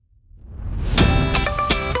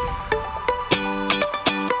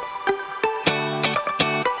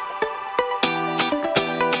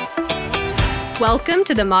Welcome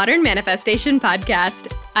to the Modern Manifestation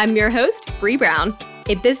Podcast. I'm your host, Bree Brown,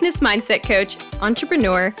 a business mindset coach,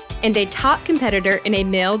 entrepreneur, and a top competitor in a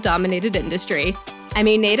male-dominated industry. I'm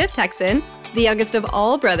a native Texan, the youngest of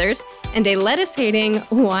all brothers, and a lettuce-hating,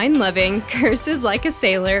 wine-loving, curses like a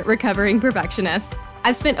sailor, recovering perfectionist.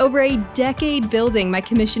 I've spent over a decade building my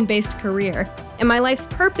commission-based career, and my life's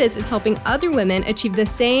purpose is helping other women achieve the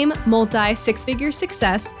same multi-six-figure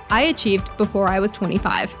success I achieved before I was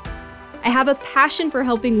 25. I have a passion for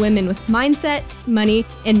helping women with mindset, money,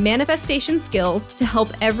 and manifestation skills to help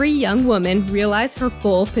every young woman realize her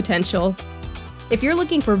full potential. If you're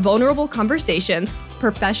looking for vulnerable conversations,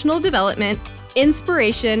 professional development,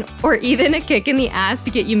 inspiration, or even a kick in the ass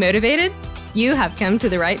to get you motivated, you have come to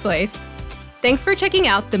the right place. Thanks for checking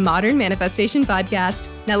out the Modern Manifestation Podcast.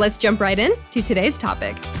 Now let's jump right in to today's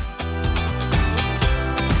topic.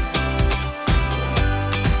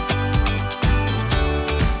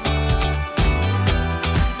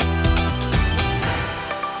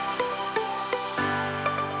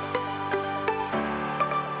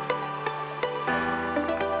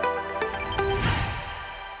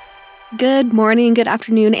 Good morning, good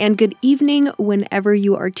afternoon, and good evening whenever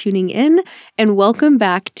you are tuning in, and welcome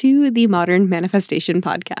back to the Modern Manifestation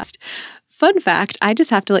Podcast. Fun fact, I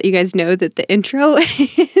just have to let you guys know that the intro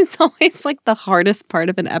is always like the hardest part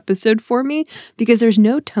of an episode for me because there's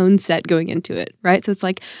no tone set going into it, right? So it's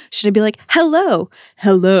like, should I be like, hello,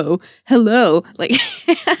 hello, hello? Like,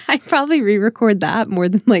 I probably re-record that more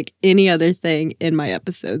than like any other thing in my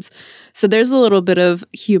episodes. So there's a little bit of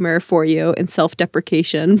humor for you and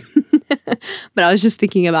self-deprecation. But I was just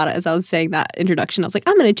thinking about it as I was saying that introduction. I was like,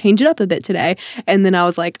 I'm going to change it up a bit today. And then I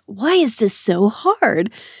was like, why is this so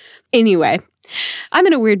hard? Anyway, I'm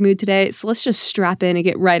in a weird mood today, so let's just strap in and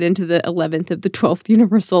get right into the 11th of the 12th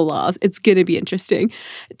universal laws. It's going to be interesting.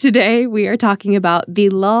 Today, we are talking about the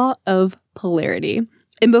law of polarity.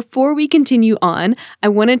 And before we continue on, I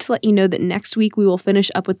wanted to let you know that next week we will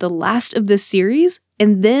finish up with the last of this series,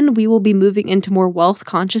 and then we will be moving into more wealth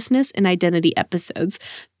consciousness and identity episodes.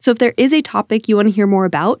 So if there is a topic you want to hear more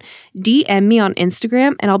about, DM me on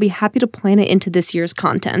Instagram, and I'll be happy to plan it into this year's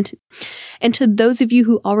content. And to those of you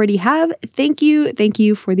who already have, thank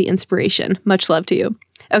you for the inspiration. Much love to you.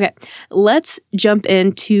 Okay, let's jump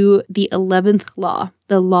into the 11th law,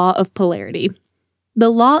 the law of polarity. The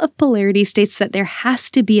law of polarity states that there has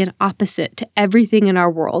to be an opposite to everything in our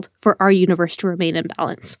world for our universe to remain in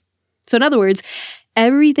balance. So in other words,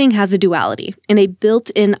 everything has a duality and a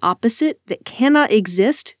built-in opposite that cannot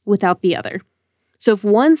exist without the other. So if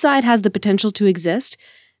one side has the potential to exist,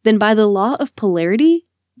 then by the law of polarity,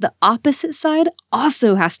 the opposite side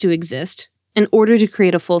also has to exist in order to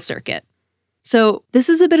create a full circuit. So this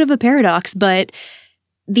is a bit of a paradox, but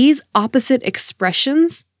these opposite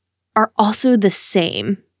expressions are also the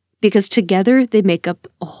same because together they make up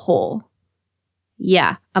a whole.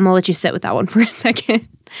 Yeah, I'm gonna let you sit with that one for a second.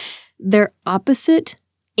 They're opposite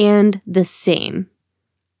and the same.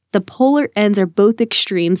 The polar ends are both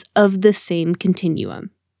extremes of the same continuum.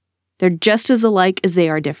 They're just as alike as they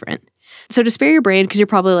are different. So to spare your brain, because you're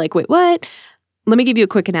probably like, wait, what? Let me give you a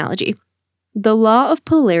quick analogy. The law of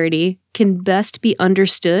polarity can best be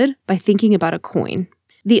understood by thinking about a coin.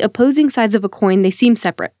 The opposing sides of a coin, they seem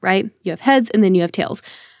separate, right? You have heads and then you have tails.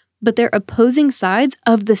 But they're opposing sides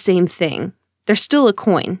of the same thing. They're still a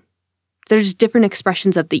coin. They're just different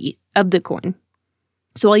expressions of the coin.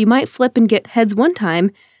 So while you might flip and get heads one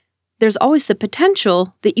time, there's always the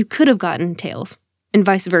potential that you could have gotten tails, and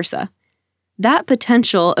vice versa. That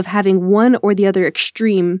potential of having one or the other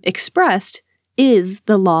extreme expressed is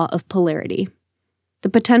the law of polarity. The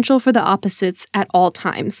potential for the opposites at all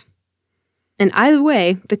times. And either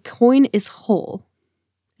way, the coin is whole,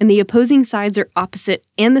 and the opposing sides are opposite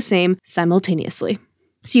and the same simultaneously.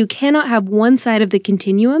 So you cannot have one side of the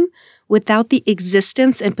continuum without the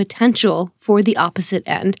existence and potential for the opposite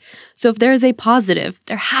end. So if there is a positive,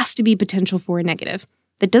 there has to be potential for a negative.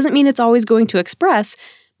 That doesn't mean it's always going to express,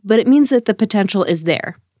 but it means that the potential is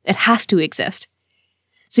there. It has to exist.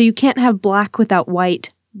 So you can't have black without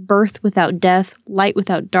white, birth without death, light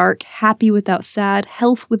without dark, happy without sad,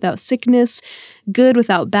 health without sickness, good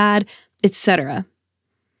without bad, etc.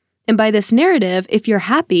 And by this narrative, if you're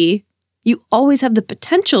happy, you always have the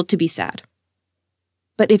potential to be sad.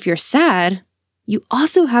 But if you're sad, you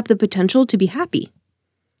also have the potential to be happy.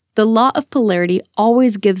 The law of polarity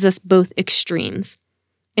always gives us both extremes,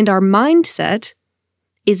 and our mindset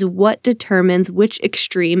is what determines which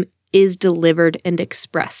extreme is delivered and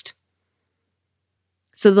expressed.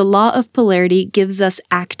 So the law of polarity gives us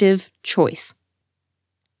active choice.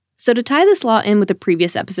 So to tie this law in with the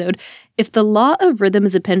previous episode, if the law of rhythm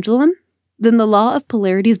is a pendulum, then the law of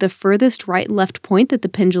polarity is the furthest right and left point that the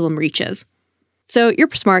pendulum reaches. So you're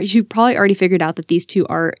smart. You've probably already figured out that these two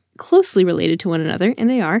are closely related to one another, and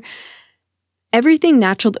they are. Everything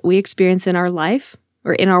natural that we experience in our life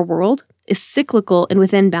or in our world is cyclical and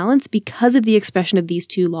within balance because of the expression of these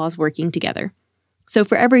two laws working together. So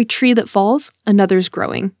for every tree that falls, another's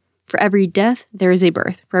growing. For every death, there is a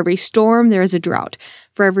birth. For every storm, there is a drought.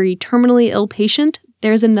 For every terminally ill patient,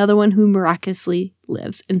 there is another one who miraculously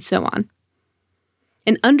lives, and so on.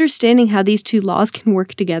 And understanding how these two laws can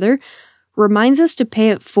work together reminds us to pay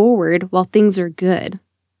it forward while things are good,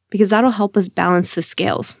 because that'll help us balance the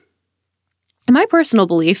scales. And my personal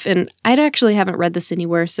belief, and I actually haven't read this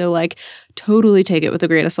anywhere, so totally take it with a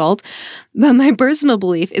grain of salt, but my personal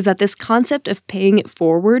belief is that this concept of paying it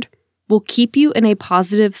forward will keep you in a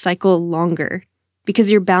positive cycle longer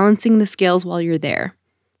because you're balancing the scales while you're there.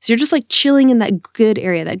 So you're just chilling in that good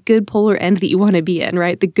area, that good polar end that you want to be in,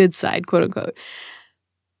 right? The good side, quote unquote.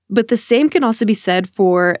 But the same can also be said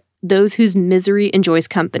for those whose misery enjoys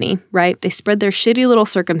company, right? They spread their shitty little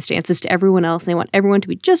circumstances to everyone else, and they want everyone to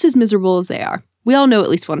be just as miserable as they are. We all know at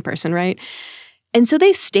least one person, right? And so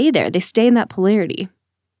they stay there. They stay in that polarity.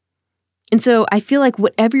 And so I feel like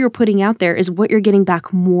whatever you're putting out there is what you're getting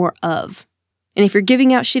back more of. And if you're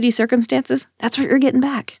giving out shitty circumstances, that's what you're getting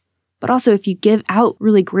back. But also if you give out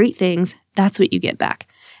really great things, that's what you get back.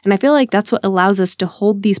 And I feel like that's what allows us to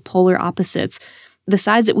hold these polar opposites, the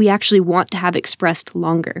sides that we actually want to have expressed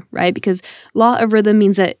longer, right? Because law of rhythm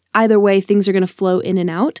means that either way, things are going to flow in and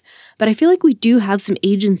out. But I feel like we do have some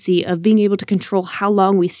agency of being able to control how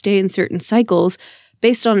long we stay in certain cycles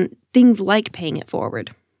based on things like paying it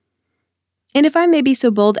forward. And if I may be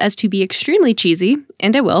so bold as to be extremely cheesy,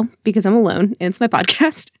 and I will, because I'm alone and it's my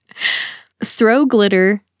podcast, throw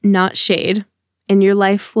glitter, not shade, and your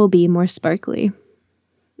life will be more sparkly.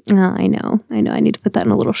 I know. I need to put that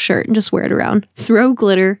in a little shirt and just wear it around. Throw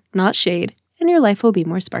glitter, not shade, and your life will be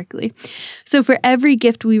more sparkly. So for every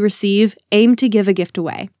gift we receive, aim to give a gift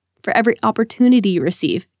away. For every opportunity you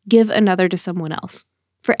receive, give another to someone else.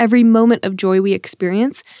 For every moment of joy we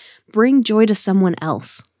experience, bring joy to someone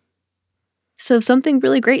else. So if something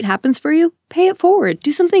really great happens for you, pay it forward.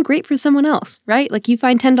 Do something great for someone else, right? You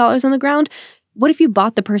find $10 on the ground. What if you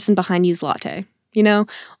bought the person behind you's latte,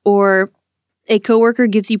 Or a coworker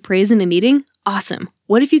gives you praise in a meeting? Awesome.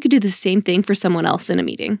 What if you could do the same thing for someone else in a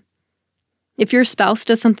meeting? If your spouse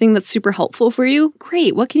does something that's super helpful for you,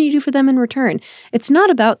 great. What can you do for them in return? It's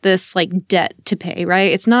not about this debt to pay,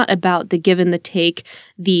 right? It's not about the give and the take,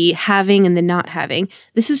 the having and the not having.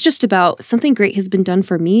 This is just about something great has been done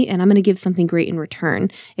for me and I'm going to give something great in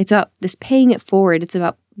return. It's about this paying it forward. It's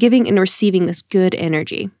about giving and receiving this good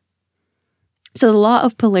energy. So the law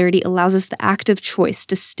of polarity allows us the active choice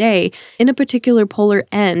to stay in a particular polar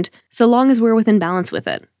end so long as we're within balance with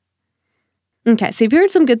it. Okay, so you've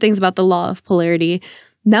heard some good things about the law of polarity.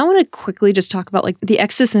 Now I want to quickly just talk about the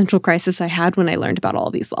existential crisis I had when I learned about all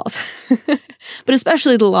of these laws. But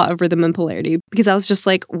especially the law of rhythm and polarity, because I was just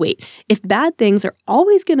wait, if bad things are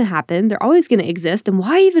always going to happen, they're always going to exist, then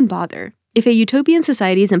why even bother? If a utopian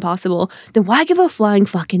society is impossible, then why give a flying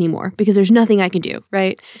fuck anymore? Because there's nothing I can do,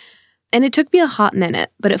 right? And it took me a hot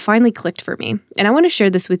minute, but it finally clicked for me. And I want to share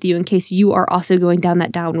this with you in case you are also going down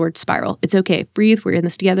that downward spiral. It's okay. Breathe. We're in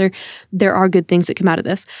this together. There are good things that come out of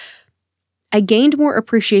this. I gained more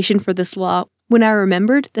appreciation for this law when I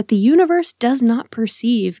remembered that the universe does not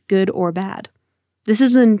perceive good or bad. This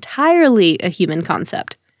is entirely a human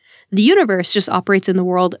concept. The universe just operates in the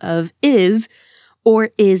world of is or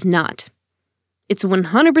is not. It's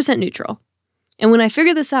 100% neutral. And when I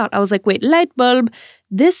figured this out, I was wait, light bulb.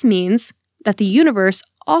 This means that the universe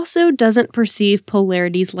also doesn't perceive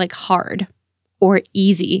polarities like hard or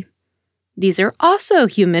easy. These are also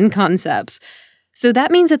human concepts. So that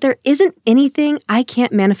means that there isn't anything I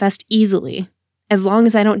can't manifest easily, as long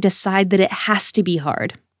as I don't decide that it has to be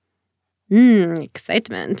hard.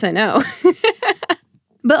 Excitement, I know.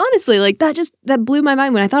 But honestly, that blew my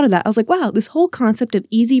mind when I thought of that. I was wow, this whole concept of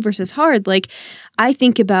easy versus hard, I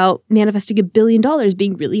think about manifesting $1 billion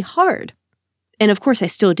being really hard. And of course I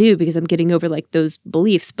still do because I'm getting over those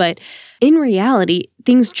beliefs. But in reality,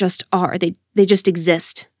 things just are. They just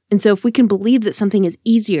exist. And so if we can believe that something is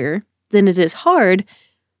easier than it is hard,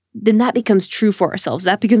 then that becomes true for ourselves.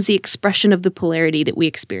 That becomes the expression of the polarity that we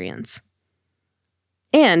experience.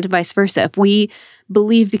 And vice versa. If we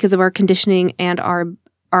believe because of our conditioning and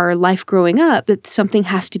our life growing up that something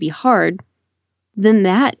has to be hard, then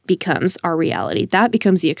that becomes our reality. That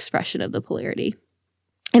becomes the expression of the polarity.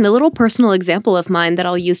 And a little personal example of mine that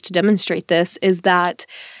I'll use to demonstrate this is that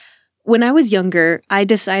when I was younger, I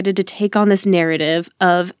decided to take on this narrative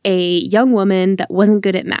of a young woman that wasn't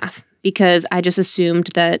good at math. because I just assumed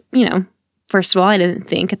that, first of all, I didn't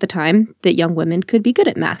think at the time that young women could be good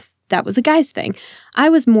at math. That was a guy's thing. I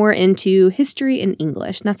was more into history and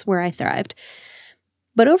English. And that's where I thrived.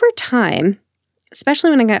 But over time, especially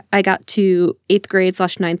when I got to 8th grade /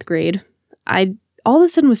 9th grade, I all of a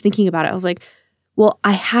sudden was thinking about it. I was like, well,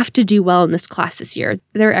 I have to do well in this class this year.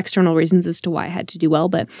 There are external reasons as to why I had to do well,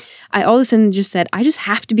 but I all of a sudden just said, I just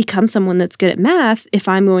have to become someone that's good at math if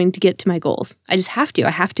I'm going to get to my goals. I just have to.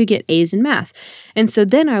 I have to get A's in math. And so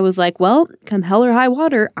then I was like, well, come hell or high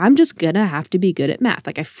water, I'm just going to have to be good at math.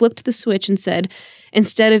 Like I flipped the switch and said,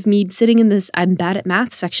 instead of me sitting in this I'm bad at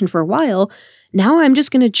math section for a while, now I'm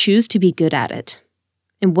just going to choose to be good at it.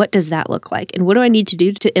 And what does that look like? And what do I need to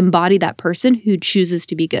do to embody that person who chooses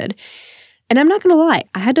to be good? And I'm not going to lie,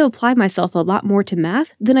 I had to apply myself a lot more to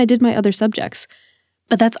math than I did my other subjects.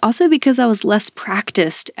 But that's also because I was less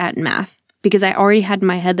practiced at math, because I already had in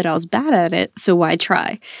my head that I was bad at it, so why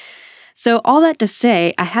try? So all that to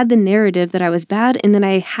say, I had the narrative that I was bad, and then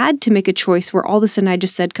I had to make a choice where all of a sudden I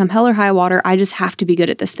just said, come hell or high water, I just have to be good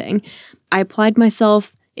at this thing. I applied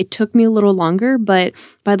myself. It took me a little longer, but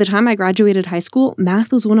by the time I graduated high school,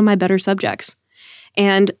 math was one of my better subjects.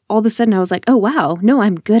 And all of a sudden I was like, oh wow, no,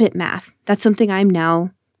 I'm good at math. That's something I'm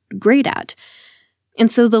now great at. And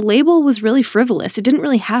so the label was really frivolous. It didn't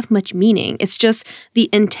really have much meaning. It's just the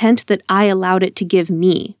intent that I allowed it to give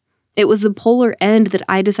me. It was the polar end that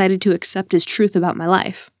I decided to accept as truth about my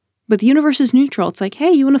life. But the universe is neutral. It's like,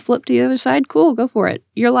 hey, you want to flip to the other side? Cool, go for it.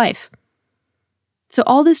 Your life. So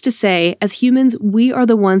all this to say, as humans, we are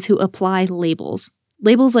the ones who apply labels.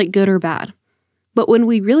 Labels like good or bad. But when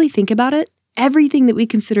we really think about it, everything that we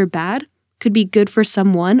consider bad could be good for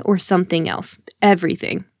someone or something else.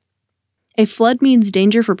 Everything. A flood means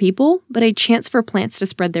danger for people, but a chance for plants to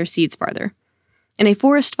spread their seeds farther. And a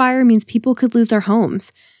forest fire means people could lose their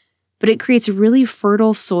homes, but it creates really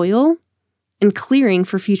fertile soil and clearing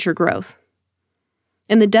for future growth.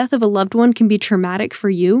 And the death of a loved one can be traumatic for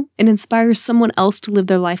you and inspires someone else to live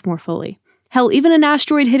their life more fully. Hell, even an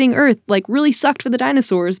asteroid hitting Earth, really sucked for the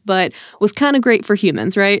dinosaurs, but was kind of great for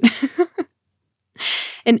humans, right?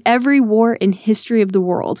 In every war in history of the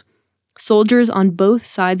world, soldiers on both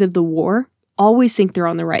sides of the war always think they're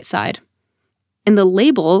on the right side. And the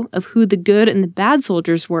label of who the good and the bad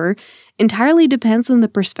soldiers were entirely depends on the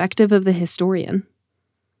perspective of the historian.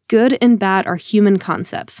 Good and bad are human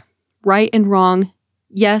concepts. Right and wrong,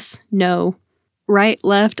 yes, no, right,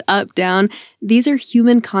 left, up, down. These are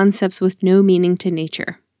human concepts with no meaning to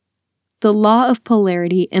nature. The law of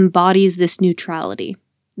polarity embodies this neutrality.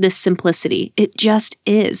 This simplicity. It just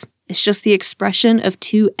is. It's just the expression of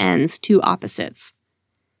two ends, two opposites.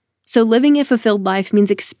 So living a fulfilled life means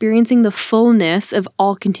experiencing the fullness of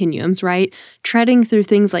all continuums, right? Treading through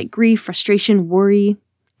things like grief, frustration, worry,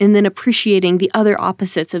 and then appreciating the other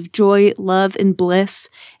opposites of joy, love, and bliss,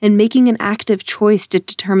 and making an active choice to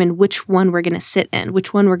determine which one we're going to sit in,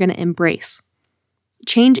 which one we're going to embrace.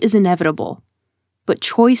 Change is inevitable, but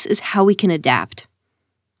choice is how we can adapt.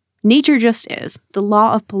 Nature just is. The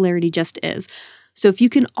law of polarity just is. So if you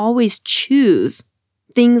can always choose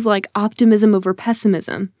things like optimism over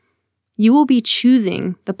pessimism, you will be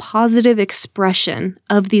choosing the positive expression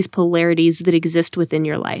of these polarities that exist within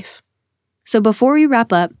your life. So before we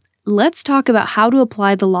wrap up, let's talk about how to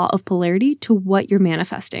apply the law of polarity to what you're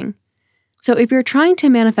manifesting. So if you're trying to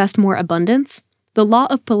manifest more abundance, the law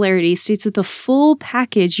of polarity states that the full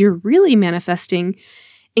package you're really manifesting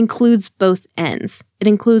includes both ends. It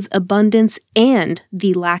includes abundance and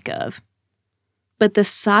the lack of. But the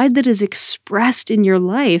side that is expressed in your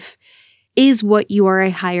life is what you are a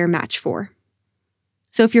higher match for.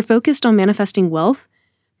 So if you're focused on manifesting wealth,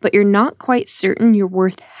 but you're not quite certain you're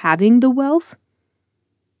worth having the wealth,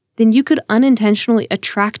 then you could unintentionally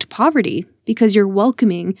attract poverty because you're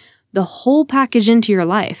welcoming the whole package into your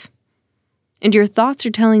life. And your thoughts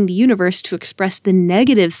are telling the universe to express the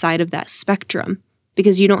negative side of that spectrum,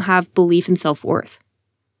 because you don't have belief in self-worth.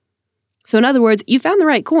 So in other words, you found the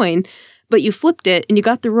right coin, but you flipped it and you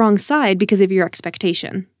got the wrong side because of your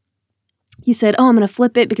expectation. You said, oh, I'm going to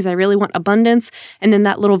flip it because I really want abundance. And then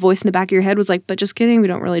that little voice in the back of your head was like, but just kidding, we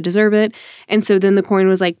don't really deserve it. And so then the coin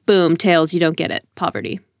was like, boom, tails, you don't get it,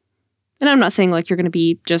 poverty. And I'm not saying you're going to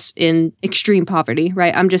be just in extreme poverty,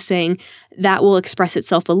 right? I'm just saying that will express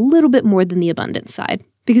itself a little bit more than the abundance side,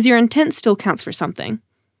 because your intent still counts for something.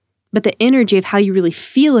 But the energy of how you really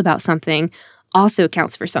feel about something also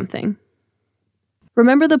counts for something.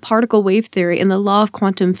 Remember the particle wave theory and the law of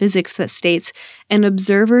quantum physics that states an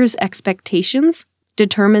observer's expectations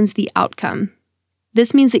determines the outcome.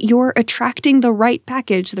 This means that you're attracting the right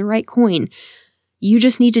package, the right coin. You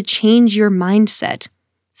just need to change your mindset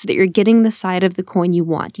so that you're getting the side of the coin you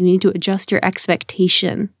want. You need to adjust your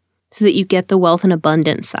expectation so that you get the wealth and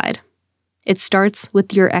abundance side. It starts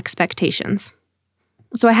with your expectations.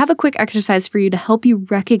 So I have a quick exercise for you to help you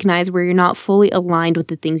recognize where you're not fully aligned with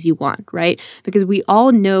the things you want, right? Because we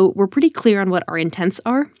all know we're pretty clear on what our intents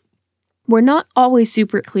are. We're not always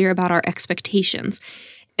super clear about our expectations.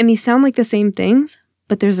 And these sound like the same things,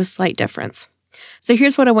 but there's a slight difference. So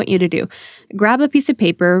here's what I want you to do. Grab a piece of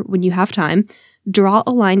paper when you have time, draw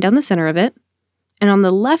a line down the center of it, and on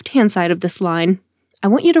the left-hand side of this line, I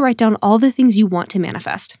want you to write down all the things you want to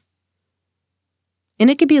manifest. And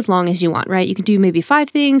it could be as long as you want, right? You can do maybe 5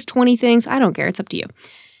 things, 20 things, I don't care, it's up to you.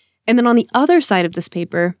 And then on the other side of this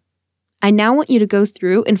paper, I now want you to go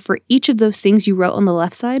through and for each of those things you wrote on the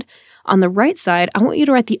left side, on the right side, I want you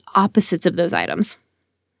to write the opposites of those items.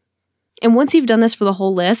 And once you've done this for the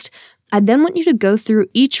whole list, I then want you to go through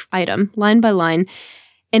each item, line by line,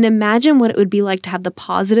 and imagine what it would be like to have the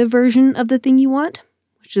positive version of the thing you want,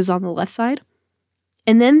 which is on the left side.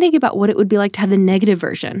 And then think about what it would be like to have the negative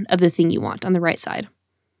version of the thing you want on the right side.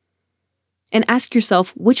 And ask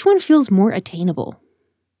yourself, which one feels more attainable?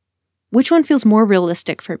 Which one feels more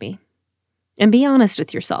realistic for me? And be honest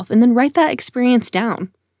with yourself, and then write that experience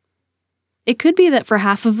down. It could be that for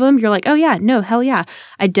half of them, you're like, oh yeah, no, hell yeah.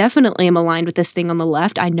 I definitely am aligned with this thing on the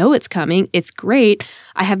left. I know it's coming. It's great.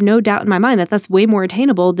 I have no doubt in my mind that that's way more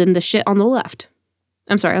attainable than the shit on the left.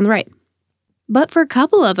 On the right. But for a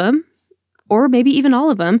couple of them, or maybe even all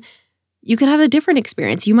of them, you could have a different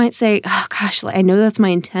experience. You might say, oh gosh, I know that's my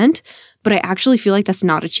intent, but I actually feel like that's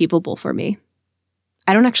not achievable for me.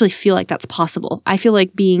 I don't actually feel like that's possible. I feel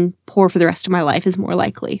like being poor for the rest of my life is more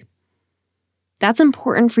likely. That's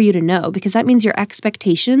important for you to know because that means your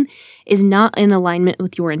expectation is not in alignment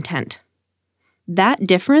with your intent. That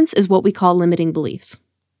difference is what we call limiting beliefs.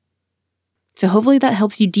 So hopefully that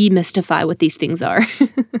helps you demystify what these things are.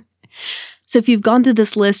 So if you've gone through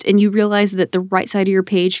this list and you realize that the right side of your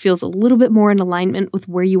page feels a little bit more in alignment with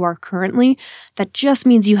where you are currently, that just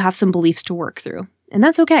means you have some beliefs to work through. And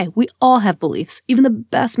that's okay. We all have beliefs. Even the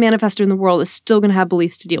best manifestor in the world is still going to have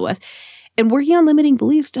beliefs to deal with. And working on limiting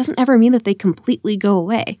beliefs doesn't ever mean that they completely go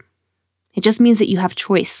away. It just means that you have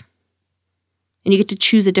choice. And you get to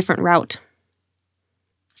choose a different route.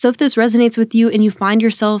 So if this resonates with you and you find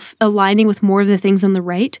yourself aligning with more of the things on the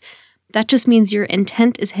right, that just means your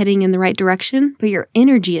intent is heading in the right direction, but your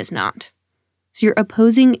energy is not. So you're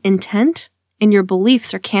opposing intent and your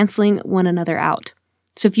beliefs are canceling one another out.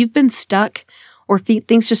 So if you've been stuck or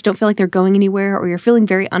things just don't feel like they're going anywhere or you're feeling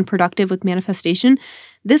very unproductive with manifestation,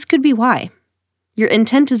 this could be why. Your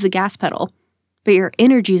intent is the gas pedal, but your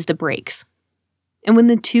energy is the brakes. And when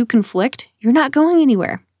the two conflict, you're not going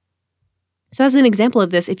anywhere. So as an example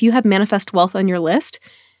of this, if you have manifest wealth on your list,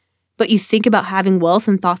 but you think about having wealth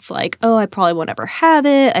and thoughts like, oh, I probably won't ever have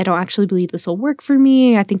it. I don't actually believe this will work for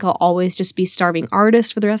me. I think I'll always just be starving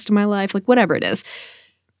artist for the rest of my life, like whatever it is.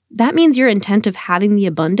 That means your intent of having the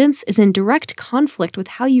abundance is in direct conflict with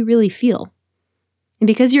how you really feel. And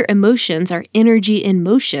because your emotions are energy in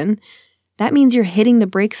motion, that means you're hitting the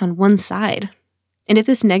brakes on one side. And if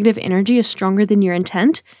this negative energy is stronger than your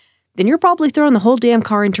intent, then you're probably throwing the whole damn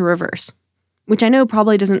car into reverse. Which I know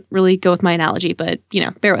probably doesn't really go with my analogy, but,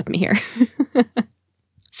 bear with me here.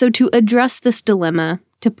 So to address this dilemma,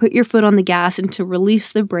 to put your foot on the gas and to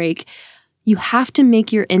release the brake, you have to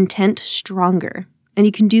make your intent stronger. And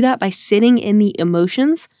you can do that by sitting in the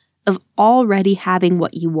emotions of already having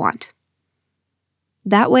what you want.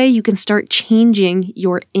 That way you can start changing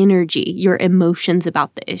your energy, your emotions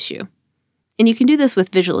about the issue. And you can do this with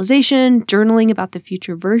visualization, journaling about the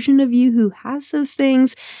future version of you who has those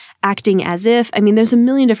things, acting as if. There's a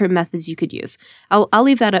million different methods you could use. I'll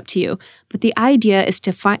leave that up to you. But the idea is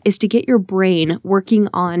to get your brain working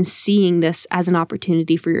on seeing this as an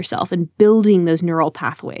opportunity for yourself and building those neural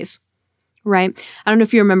pathways, right? I don't know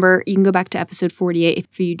if you remember, you can go back to episode 48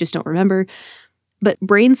 if you just don't remember, but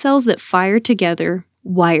brain cells that fire together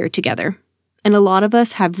wire together. And a lot of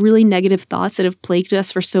us have really negative thoughts that have plagued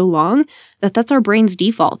us for so long that that's our brain's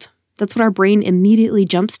default. That's what our brain immediately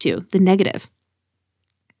jumps to, the negative.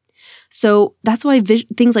 So that's why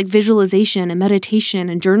things like visualization and meditation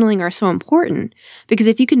and journaling are so important. Because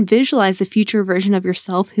if you can visualize the future version of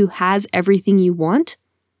yourself who has everything you want,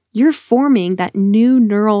 you're forming that new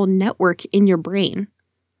neural network in your brain,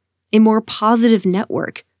 a more positive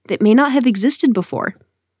network that may not have existed before.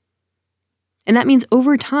 And that means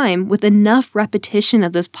over time, with enough repetition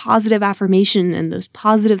of those positive affirmations and those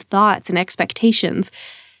positive thoughts and expectations,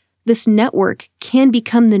 this network can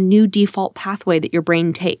become the new default pathway that your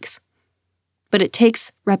brain takes. But it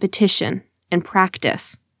takes repetition and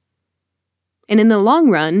practice. And in the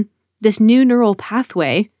long run, This new neural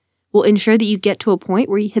pathway will ensure that you get to a point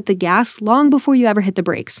where you hit the gas long before you ever hit the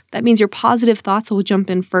brakes. That means your positive thoughts will jump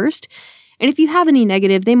in first, and if you have any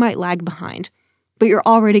negative, they might lag behind. But you're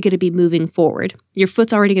already going to be moving forward. Your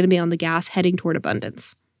foot's already going to be on the gas heading toward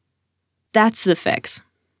abundance. That's the fix.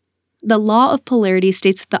 The law of polarity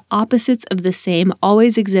states that the opposites of the same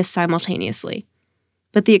always exist simultaneously,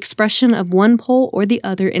 but the expression of one pole or the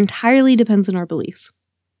other entirely depends on our beliefs.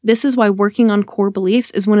 This is why working on core beliefs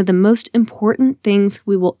is one of the most important things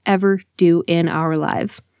we will ever do in our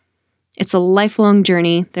lives. It's a lifelong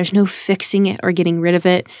journey. There's no fixing it or getting rid of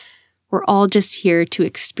it. We're all just here to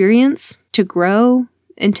experience, to grow,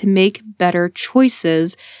 and to make better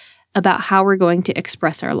choices about how we're going to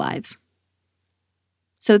express our lives.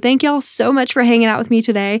 So thank y'all so much for hanging out with me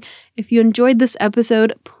today. If you enjoyed this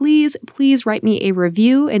episode, please write me a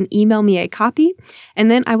review and email me a copy, and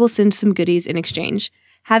then I will send some goodies in exchange.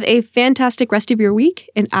 Have a fantastic rest of your week,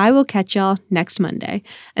 and I will catch y'all next Monday.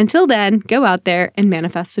 Until then, go out there and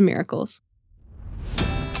manifest some miracles.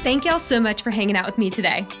 Thank y'all so much for hanging out with me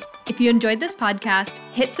today. If you enjoyed this podcast,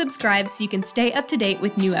 hit subscribe so you can stay up to date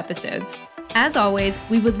with new episodes. As always,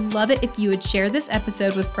 we would love it if you would share this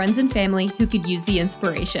episode with friends and family who could use the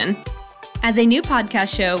inspiration. As a new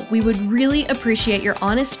podcast show, we would really appreciate your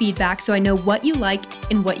honest feedback so I know what you like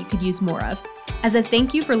and what you could use more of. As a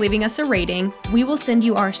thank you for leaving us a rating, we will send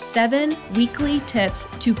you our 7 weekly tips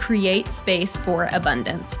to create space for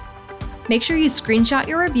abundance. Make sure you screenshot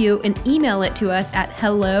your review and email it to us at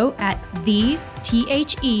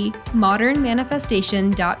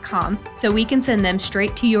hello@themodernmanifestation.com so we can send them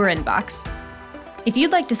straight to your inbox. If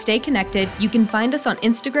you'd like to stay connected, you can find us on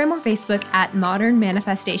Instagram or Facebook at Modern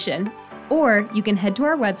Manifestation, or you can head to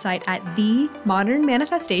our website at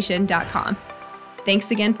themodernmanifestation.com.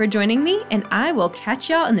 Thanks again for joining me, and I will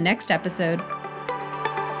catch y'all in the next episode.